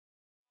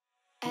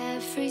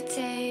Every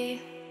day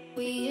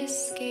we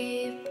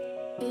escape,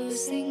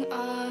 losing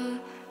all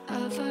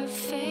of our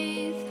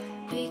faith.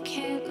 We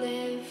can't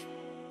live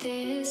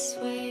this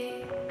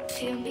way.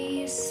 Feel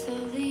me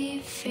slowly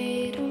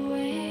fade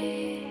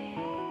away.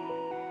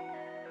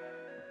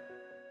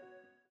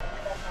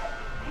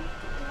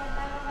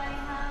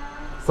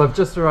 So I've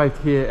just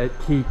arrived here at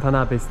Kii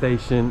Tanabe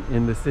station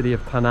in the city of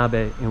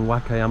Tanabe in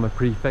Wakayama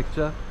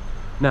Prefecture.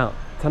 Now,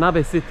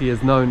 Tanabe City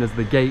is known as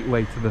the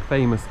gateway to the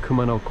famous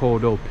Kumano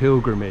Kodo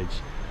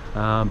pilgrimage.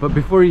 But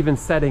before even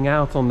setting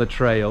out on the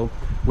trail,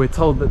 we're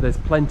told that there's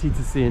plenty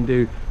to see and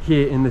do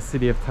here in the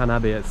city of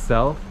Tanabe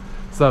itself.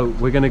 So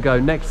we're going to go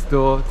next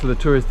door to the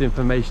Tourist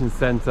Information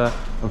Center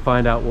and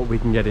find out what we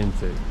can get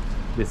into.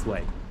 This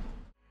way.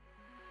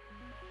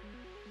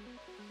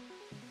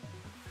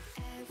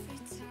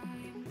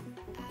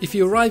 If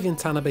you arrive in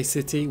Tanabe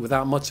City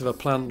without much of a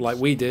plan like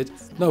we did,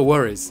 no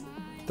worries.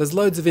 There's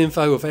loads of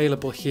info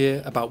available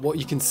here about what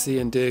you can see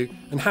and do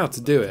and how to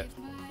do it.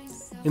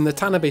 In the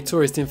Tanabe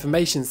Tourist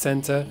Information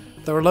Centre,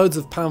 there are loads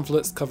of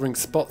pamphlets covering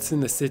spots in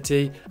the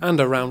city and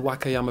around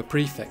Wakayama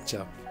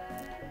Prefecture.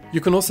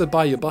 You can also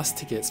buy your bus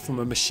tickets from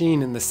a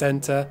machine in the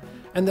centre,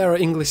 and there are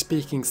English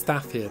speaking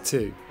staff here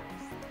too.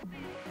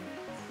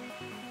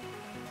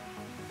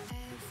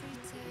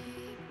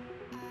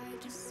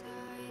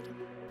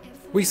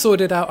 We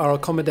sorted out our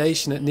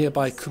accommodation at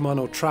nearby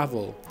Kumano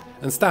Travel,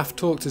 and staff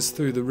talked us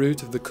through the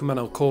route of the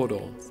Kumano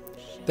Kodo.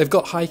 They've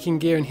got hiking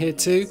gear in here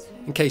too,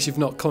 in case you've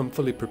not come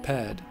fully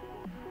prepared.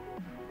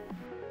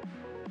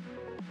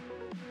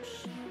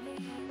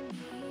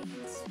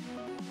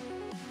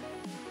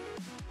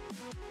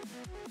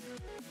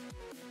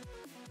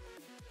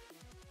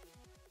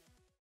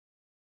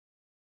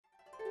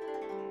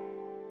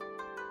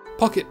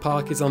 Pocket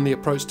Park is on the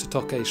approach to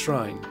Tokei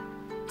Shrine.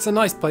 It's a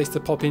nice place to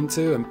pop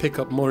into and pick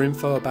up more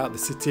info about the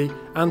city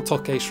and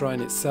Tokei Shrine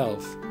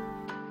itself.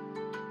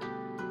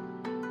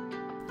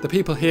 The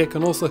people here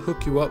can also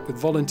hook you up with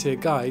volunteer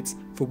guides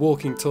for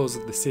walking tours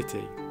of the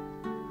city.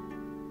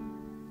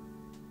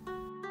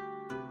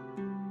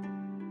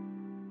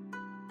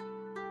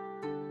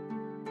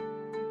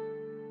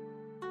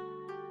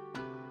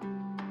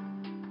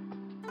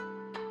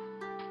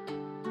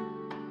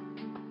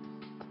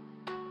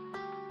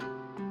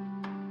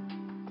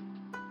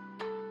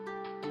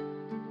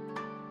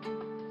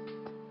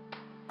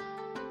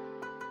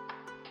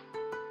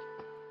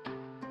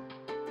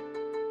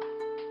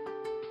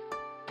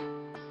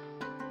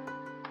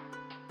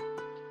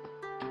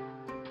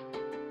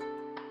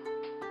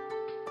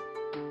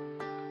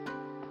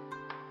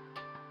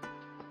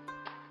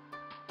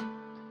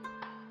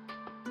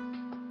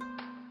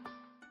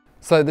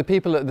 So the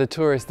people at the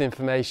Tourist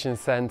Information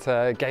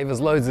Centre gave us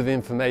loads of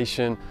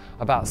information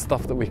about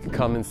stuff that we could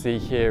come and see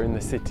here in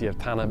the city of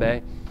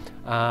Tanabe.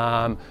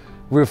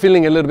 We were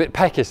feeling a little bit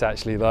peckish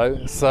actually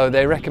though, so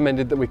they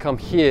recommended that we come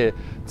here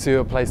to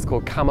a place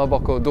called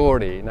Kamaboko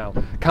Dori. Now,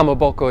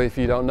 kamaboko, if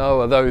you don't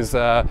know, are those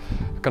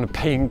kind of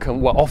pink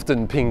and, well,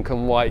 often pink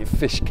and white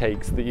fish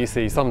cakes that you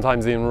see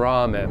sometimes in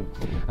ramen.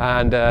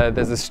 And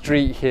there's a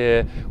street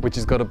here which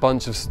has got a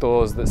bunch of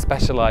stores that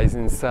specialise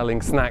in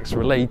selling snacks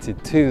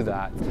related to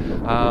that.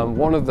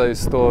 One of those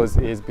stores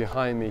is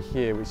behind me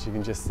here, which you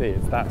can just see.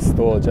 It's that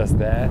store just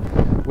there.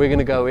 We're going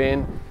to go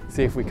in,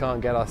 see if we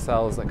can't get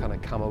ourselves a kind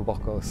of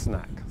kamaboko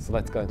snack. So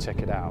let's go and check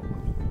it out.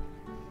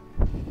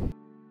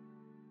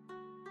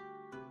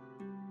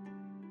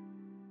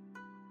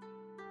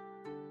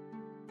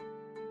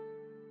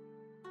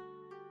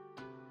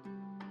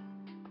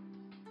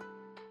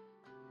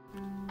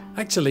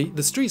 Actually,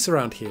 the streets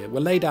around here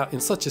were laid out in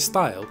such a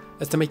style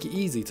as to make it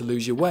easy to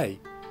lose your way.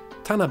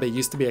 Tanabe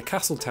used to be a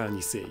castle town,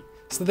 you see,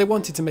 so they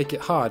wanted to make it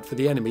hard for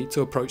the enemy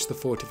to approach the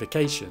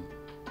fortification.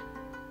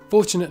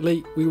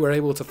 Fortunately, we were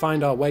able to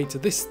find our way to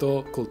this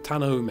store called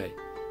Tanaume,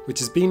 which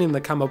has been in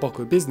the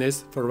kamaboko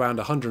business for around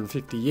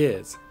 150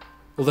 years,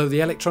 although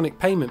the electronic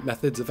payment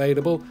methods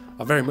available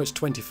are very much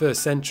 21st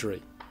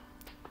century.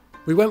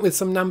 We went with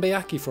some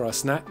nambeaki for our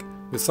snack,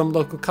 with some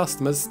local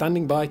customers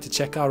standing by to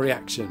check our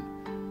reaction.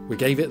 We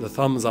gave it the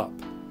thumbs up.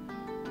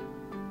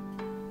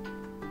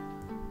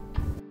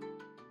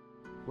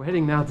 We're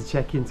heading now to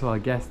check into our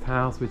guest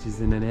house, which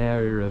is in an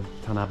area of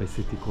Tanabe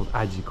City called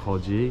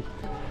Ajikoji.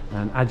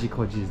 And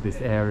Ajikoji is this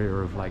area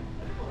of like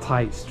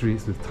tight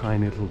streets with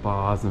tiny little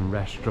bars and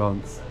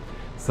restaurants.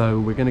 So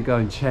we're going to go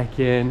and check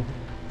in,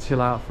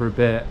 chill out for a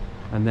bit,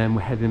 and then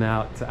we're heading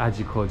out to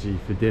Ajikoji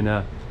for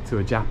dinner to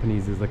a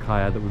Japanese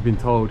izakaya that we've been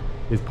told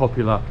is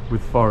popular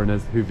with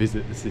foreigners who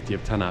visit the city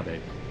of Tanabe.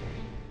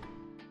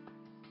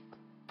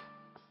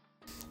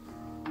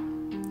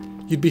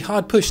 You'd be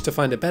hard pushed to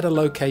find a better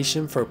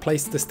location for a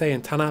place to stay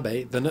in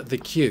Tanabe than at the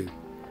queue.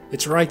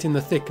 It's right in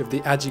the thick of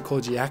the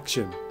Ajikoji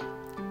action.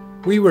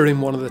 We were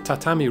in one of the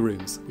tatami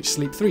rooms, which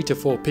sleep 3 to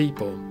 4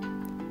 people.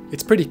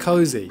 It's pretty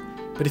cosy,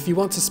 but if you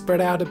want to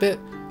spread out a bit,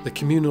 the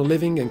communal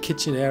living and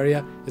kitchen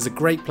area is a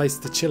great place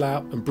to chill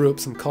out and brew up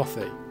some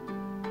coffee.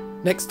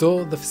 Next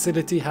door, the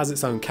facility has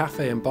its own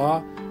cafe and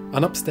bar,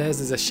 and upstairs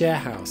is a share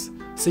house,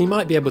 so you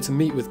might be able to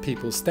meet with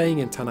people staying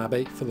in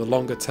Tanabe for the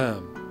longer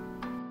term.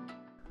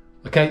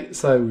 Okay,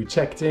 so we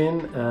checked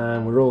in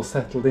and we're all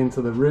settled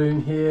into the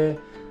room here,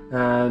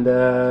 and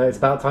it's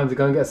about time to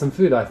go and get some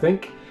food, I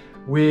think.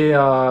 We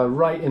are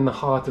right in the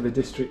heart of a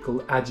district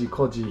called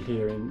Ogigahama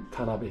here in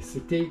Tanabe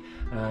City,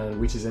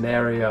 which is an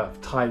area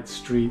of tight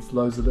streets,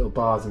 loads of little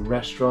bars and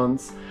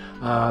restaurants.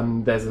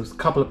 There's a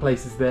couple of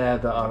places there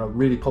that are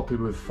really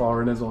popular with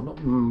foreigners, or not,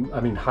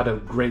 had a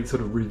great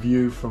sort of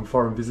review from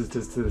foreign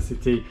visitors to the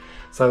city.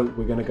 So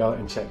we're going to go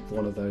and check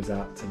one of those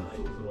out tonight.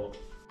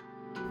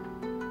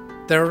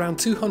 There are around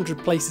 200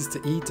 places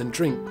to eat and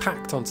drink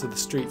packed onto the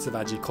streets of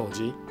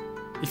Ogigahama.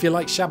 If you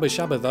like shabu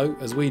shabu though,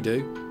 as we do,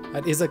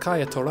 at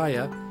Izakaya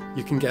Toraya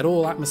you can get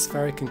all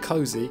atmospheric and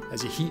cosy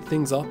as you heat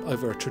things up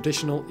over a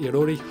traditional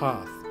irori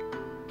hearth.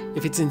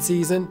 If it's in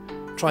season,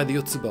 try the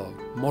utsubo,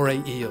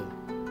 moray eel,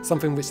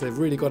 something which they've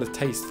really got a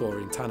taste for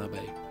in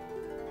Tanabe.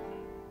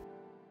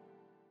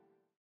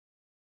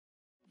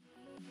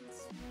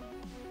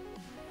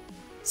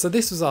 So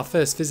this was our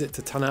first visit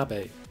to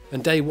Tanabe,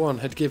 and day one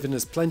had given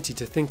us plenty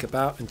to think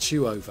about and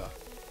chew over.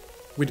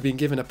 We'd been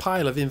given a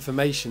pile of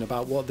information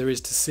about what there is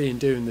to see and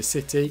do in the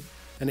city,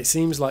 and it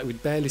seems like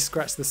we'd barely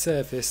scratched the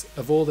surface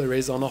of all there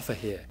is on offer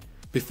here,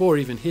 before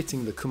even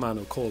hitting the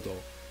Kumano Kodo.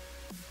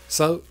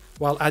 So,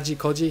 while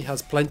Ogigahama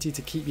has plenty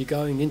to keep you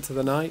going into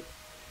the night,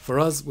 for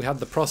us we had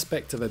the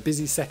prospect of a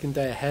busy second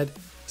day ahead,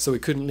 so we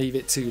couldn't leave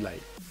it too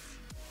late.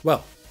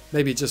 Well,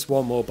 maybe just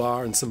one more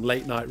bar and some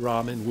late night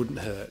ramen wouldn't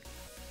hurt.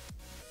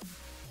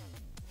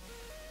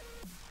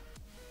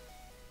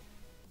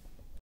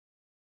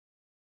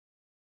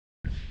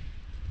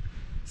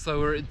 So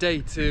we're at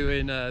day 2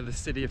 in the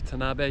city of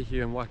Tanabe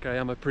here in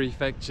Wakayama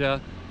Prefecture.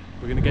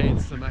 We're going to get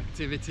into some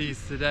activities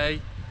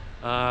today.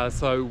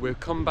 So we'll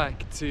come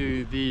back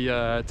to the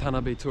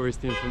Tanabe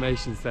Tourist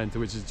Information Center,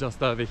 which is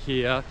just over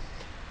here.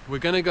 We're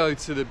going to go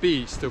to the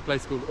beach, to a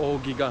place called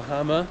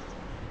Ogigahama,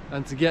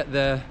 and to get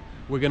there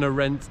we're going to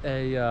rent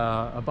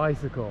a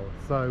bicycle.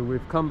 So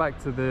we've come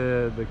back to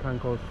the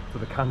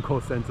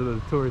Kanko Center, the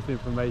Tourist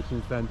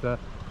Information Center,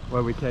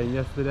 where we came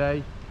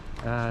yesterday,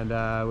 and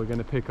we're going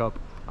to pick up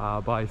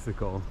our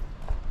bicycle.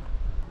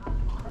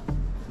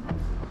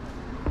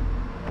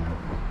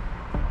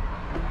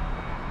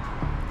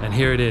 And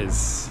here it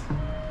is,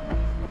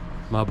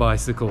 my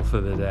bicycle for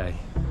the day.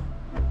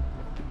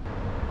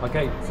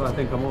 Okay, so I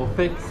think I'm all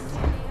fixed.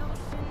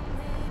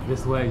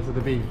 This way to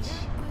the beach.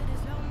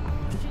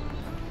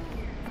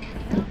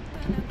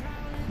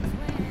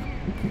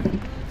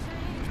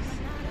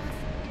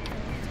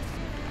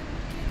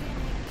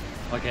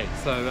 Okay,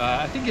 so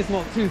I think it's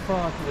not too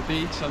far to the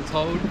beach, I'm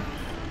told.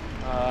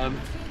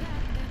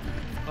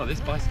 Oh,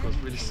 this bicycle is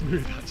really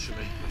smooth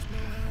actually.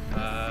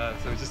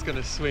 So we're just going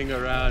to swing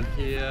around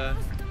here,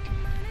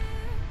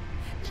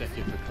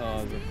 checking for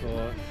cars of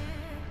course.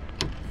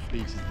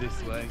 Beach is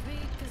this way.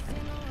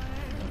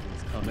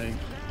 Nothing's coming.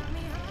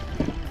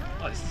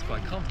 Oh, this is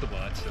quite comfortable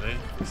actually.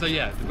 So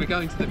yeah, we're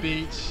going to the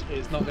beach.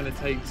 It's not going to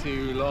take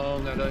too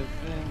long, I don't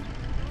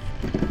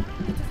think.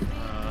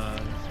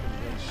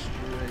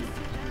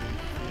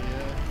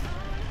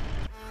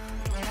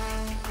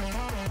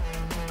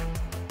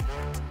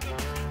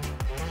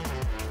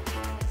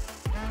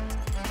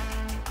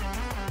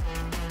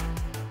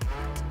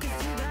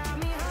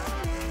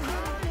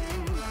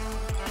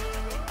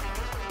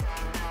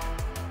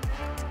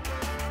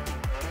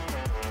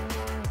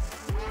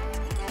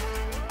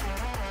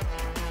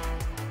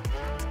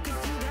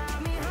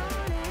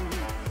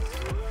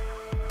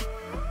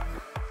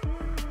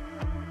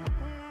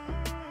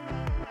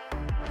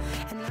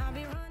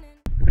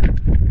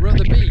 We're at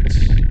the beach.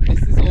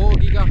 This is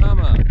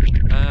Ogigahama,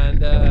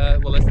 and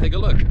well, let's take a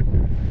look.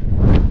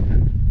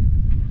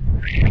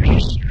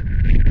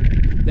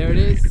 There it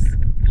is,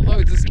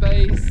 loads of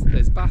space.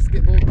 There's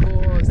basketball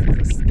courts,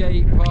 there's a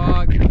skate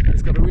park.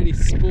 It's got a really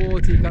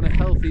sporty, kind of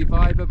healthy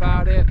vibe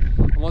about it.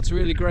 And what's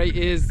really great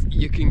is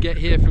you can get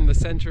here from the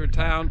center of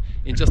town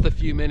in just a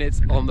few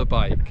minutes on the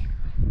bike.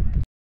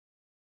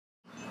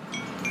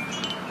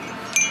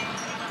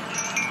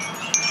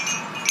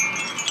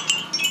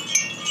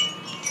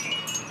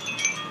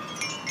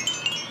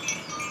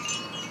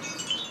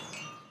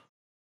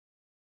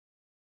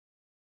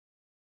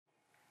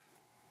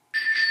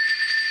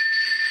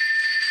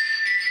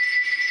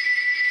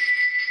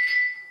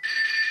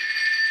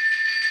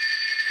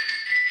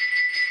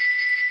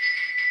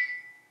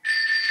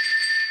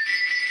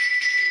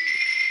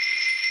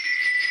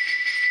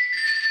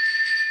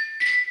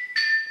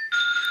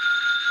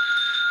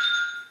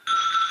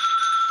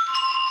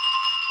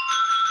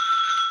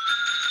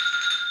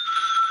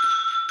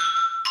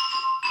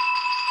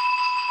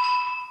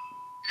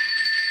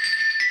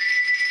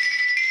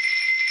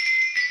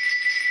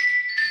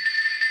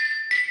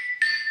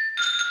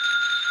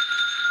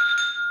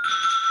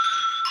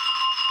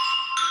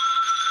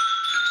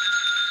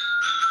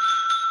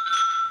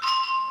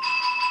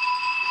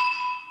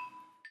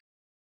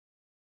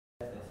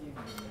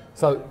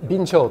 So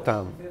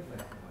binchotan,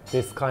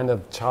 this kind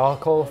of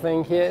charcoal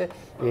thing here,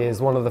 is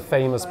one of the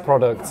famous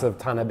products of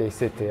Tanabe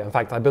City. In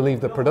fact, I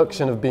believe the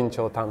production of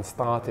binchotan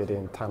started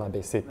in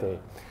Tanabe City.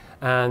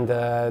 and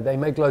they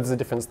make loads of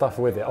different stuff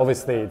with it.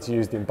 Obviously it's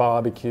used in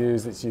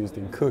barbecues, it's used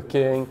in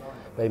cooking,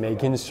 they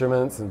make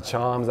instruments and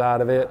charms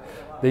out of it.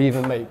 They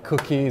even make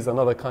cookies and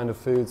other kind of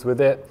foods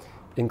with it,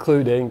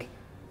 including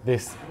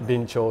this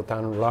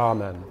binchotan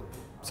ramen,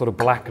 sort of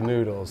black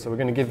noodles. So we're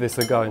going to give this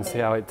a go and see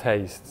how it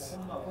tastes.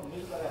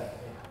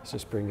 Let's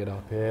just bring it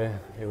up here.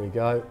 Here we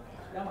go.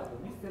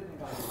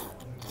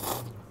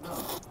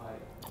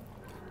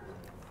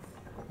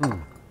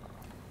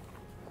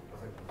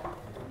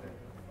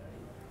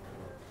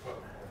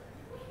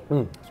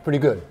 It's pretty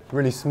good,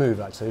 really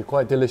smooth actually,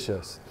 quite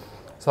delicious.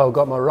 So I've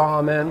got my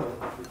ramen,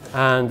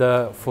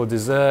 and for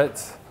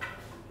dessert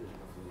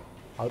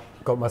I've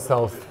got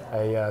myself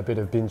a bit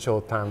of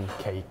binchotan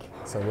cake,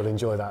 so we'll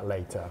enjoy that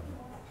later.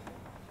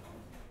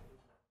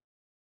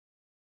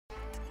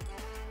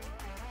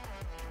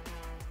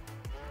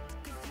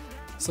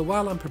 So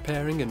while I'm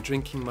preparing and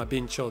drinking my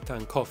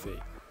binchotan coffee,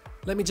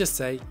 let me just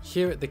say,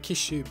 here at the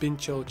Kishu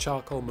Bincho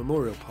Charcoal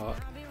Memorial Park,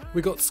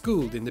 we got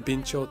schooled in the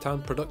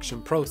binchotan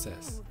production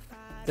process.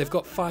 They've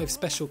got 5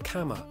 special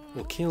kama,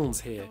 or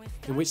kilns here,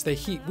 in which they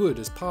heat wood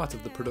as part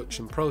of the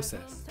production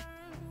process.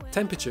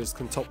 Temperatures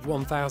can top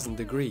 1000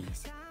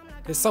 degrees.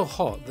 It's so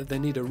hot that they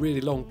need a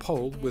really long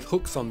pole with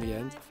hooks on the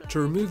end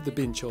to remove the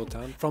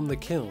binchotan from the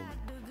kiln,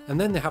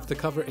 and then they have to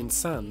cover it in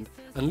sand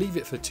and leave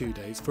it for 2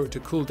 days for it to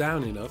cool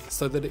down enough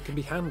so that it can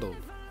be handled.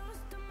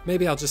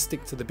 Maybe I'll just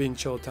stick to the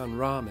binchotan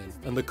ramen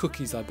and the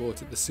cookies I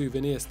bought at the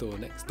souvenir store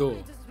next door.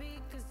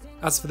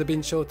 As for the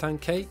binchotan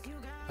cake,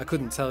 I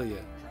couldn't tell you.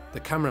 The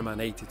cameraman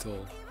ate it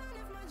all.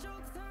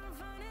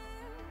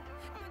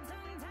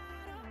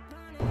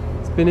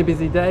 It's been a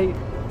busy day,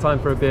 time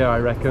for a beer I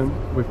reckon.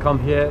 We've come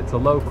here to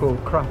local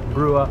craft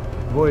brewer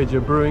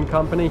Voyager Brewing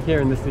Company here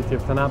in the city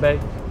of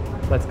Tanabe.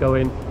 Let's go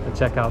in and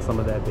check out some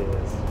of their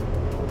beers.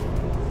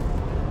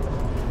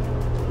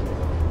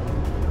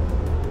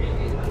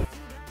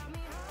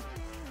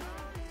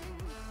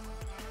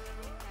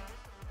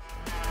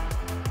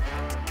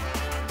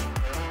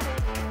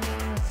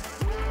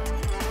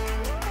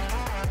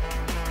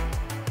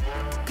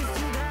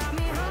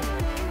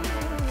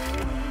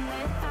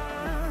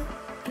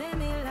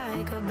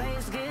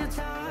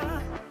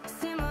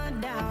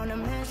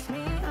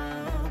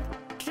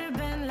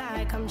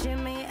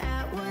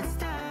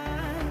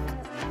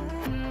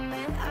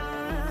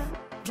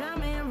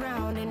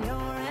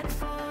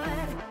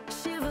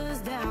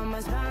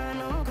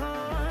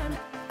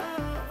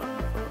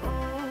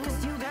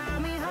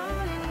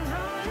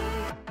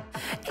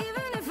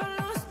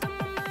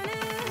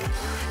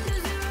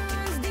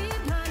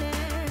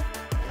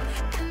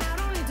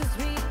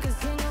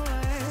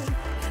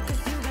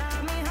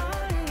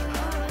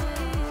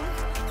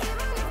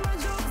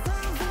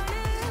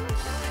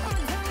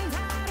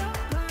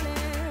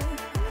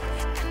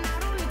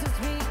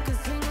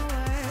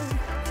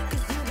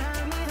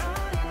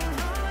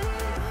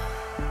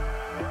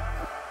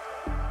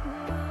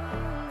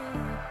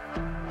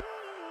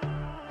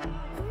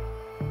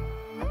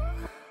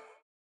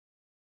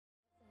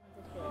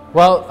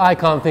 Well, I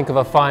can't think of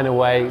a finer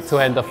way to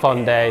end a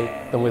fun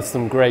day than with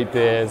some great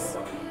beers.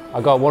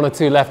 I've got 1 or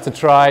 2 left to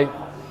try,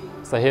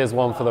 so here's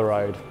one for the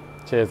road.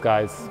 Cheers,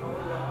 guys.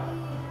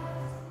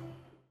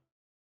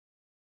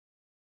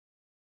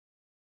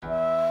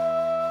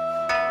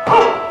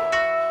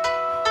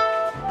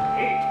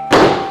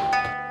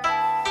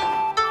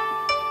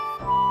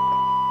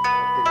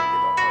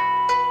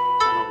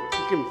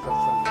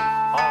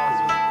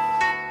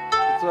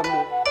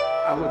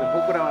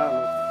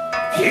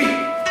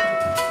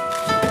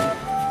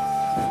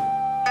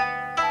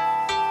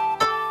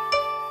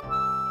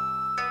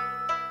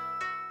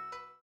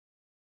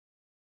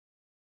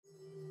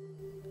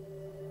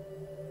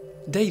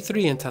 Day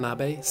 3 in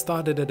Tanabe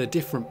started at a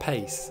different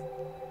pace.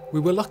 We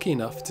were lucky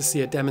enough to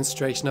see a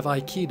demonstration of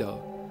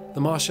Aikido,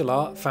 the martial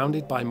art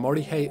founded by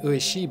Morihei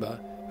Ueshiba,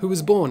 who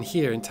was born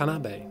here in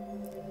Tanabe.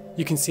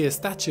 You can see a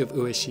statue of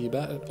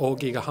Ueshiba at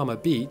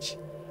Ogigahama beach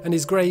and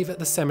his grave at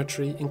the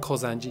cemetery in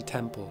Kozanji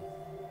Temple.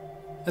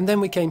 And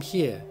then we came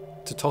here,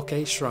 to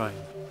Tokei Shrine.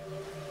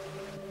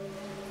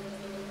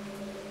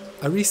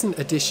 A recent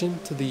addition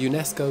to the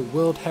UNESCO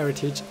World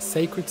Heritage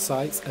Sacred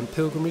Sites and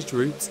Pilgrimage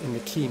Routes in the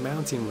Kii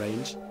mountain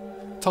range,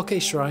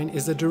 Tokei Shrine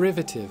is a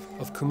derivative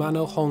of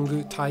Kumano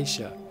Hongu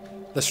Taisha,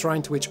 the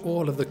shrine to which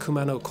all of the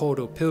Kumano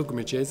Kodo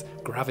pilgrimages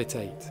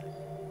gravitate.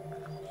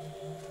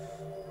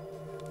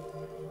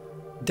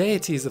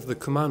 Deities of the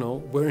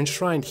Kumano were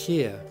enshrined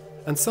here,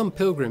 and some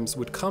pilgrims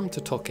would come to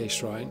Tokei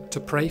Shrine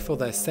to pray for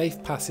their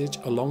safe passage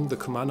along the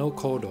Kumano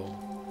Kodo.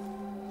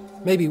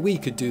 Maybe we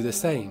could do the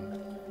same.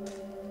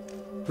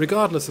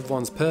 Regardless of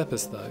one's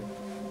purpose though,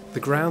 the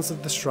grounds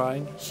of the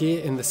shrine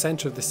here in the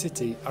centre of the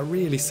city are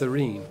really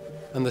serene,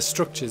 and the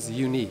structures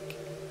unique.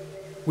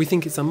 We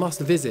think it's a must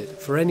visit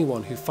for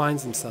anyone who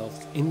finds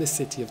himself in the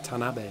city of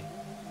Tanabe.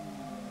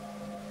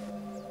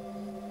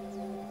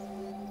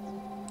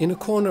 In a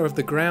corner of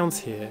the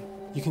grounds here,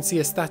 you can see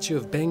a statue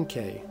of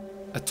Benkei,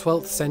 a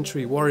 12th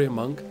century warrior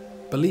monk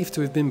believed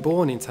to have been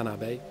born in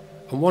Tanabe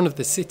and one of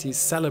the city's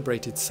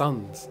celebrated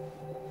sons.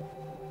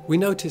 We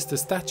noticed a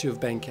statue of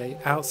Benkei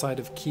outside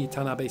of Kii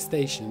Tanabe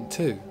Station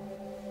too.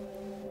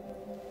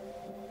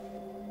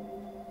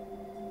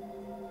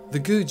 The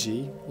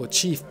Guji, or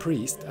chief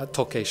priest at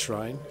Tokei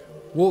Shrine,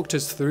 walked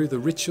us through the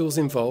rituals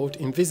involved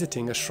in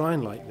visiting a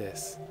shrine like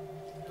this.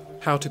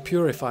 How to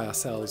purify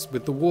ourselves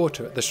with the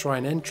water at the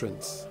shrine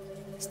entrance,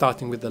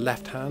 starting with the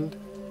left hand,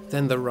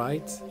 then the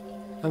right,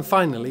 and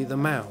finally the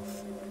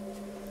mouth.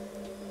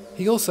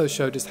 He also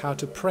showed us how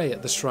to pray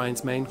at the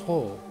shrine's main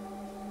hall.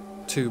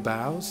 2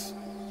 bows,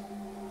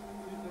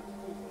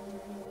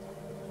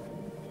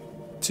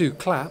 2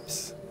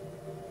 claps,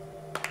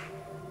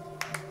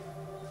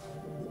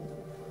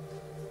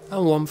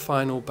 and 1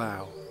 final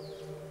bow.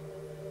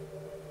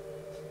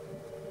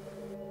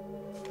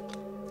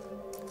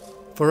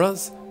 For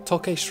us,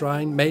 Tokei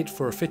Shrine made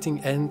for a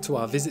fitting end to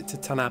our visit to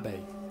Tanabe,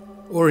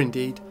 or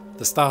indeed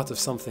the start of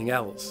something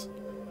else.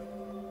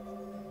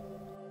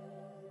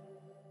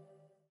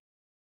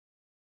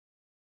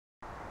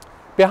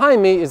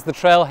 Behind me is the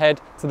trailhead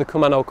to the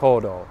Kumano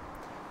Kodo,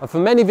 and for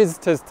many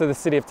visitors to the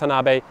city of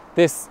Tanabe,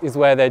 this is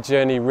where their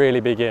journey really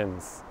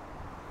begins.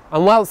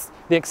 And whilst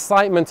the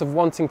excitement of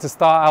wanting to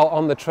start out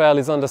on the trail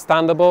is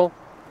understandable,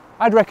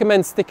 I'd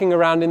recommend sticking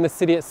around in the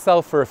city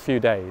itself for a few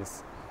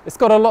days. It's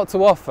got a lot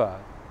to offer.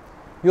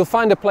 You'll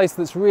find a place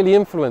that's really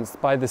influenced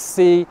by the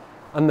sea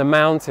and the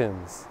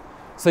mountains.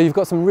 So you've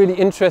got some really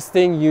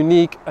interesting,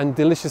 unique and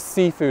delicious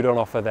seafood on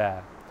offer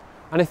there.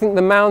 And I think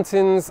the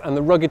mountains and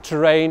the rugged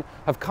terrain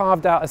have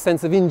carved out a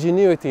sense of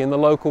ingenuity in the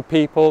local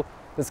people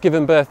that's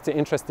given birth to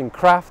interesting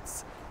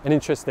crafts and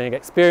interesting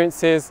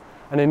experiences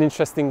and an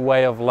interesting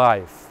way of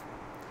life.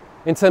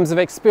 In terms of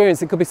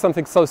experience, it could be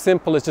something so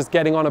simple as just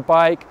getting on a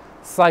bike,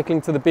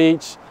 cycling to the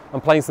beach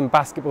and playing some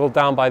basketball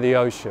down by the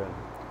ocean.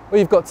 Or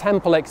you've got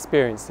temple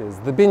experiences,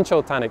 the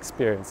binchotan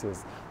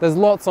experiences. There's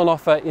lots on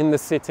offer in the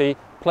city,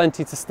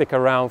 plenty to stick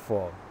around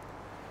for.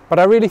 But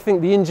I really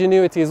think the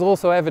ingenuity is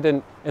also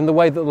evident in the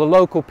way that the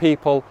local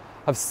people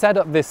have set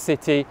up this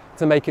city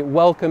to make it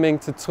welcoming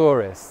to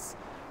tourists.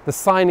 The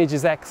signage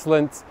is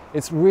excellent,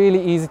 it's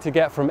really easy to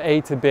get from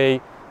A to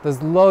B,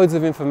 there's loads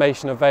of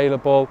information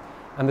available,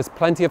 and there's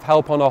plenty of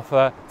help on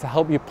offer to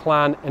help you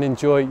plan and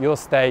enjoy your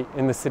stay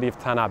in the city of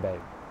Tanabe.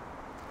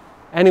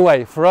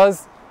 Anyway, for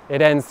us,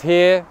 it ends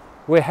here.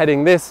 We're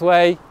heading this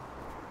way.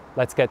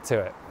 Let's get to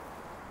it.